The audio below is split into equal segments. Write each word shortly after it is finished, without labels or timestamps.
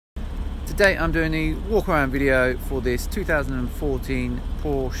Today I'm doing a walk around video for this 2014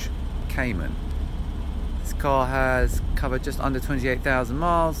 Porsche Cayman. This car has covered just under 28,000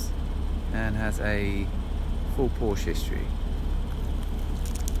 miles and has a full Porsche history.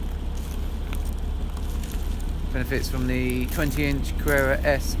 Benefits from the 20-inch Carrera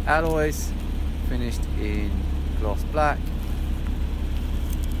S alloys, finished in gloss black.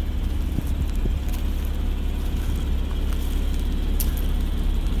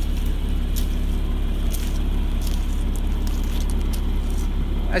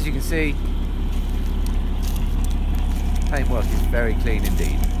 As you can see, paintwork is very clean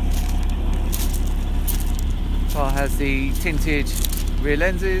indeed. The car has the tinted rear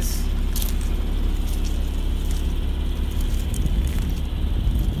lenses.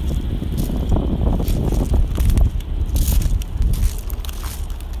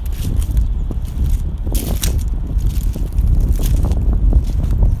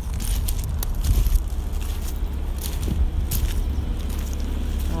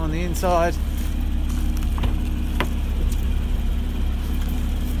 On the inside,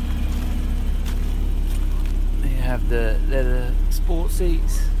 you have the leather sport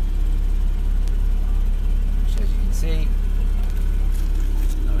seats, which, as you can see,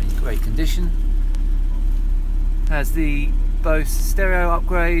 are in great condition. Has the Bose stereo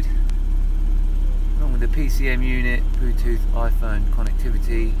upgrade, along with the PCM unit, Bluetooth, iPhone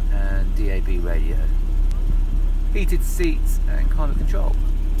connectivity, and DAB radio. Heated seats and climate control.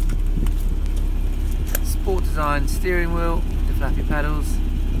 Sport design steering wheel with the flappy paddles.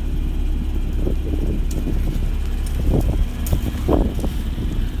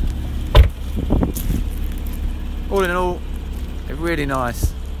 All in all, a really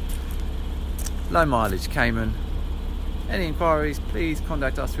nice low mileage Cayman. Any inquiries, please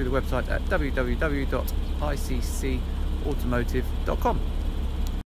contact us through the website at www.iccautomotive.com.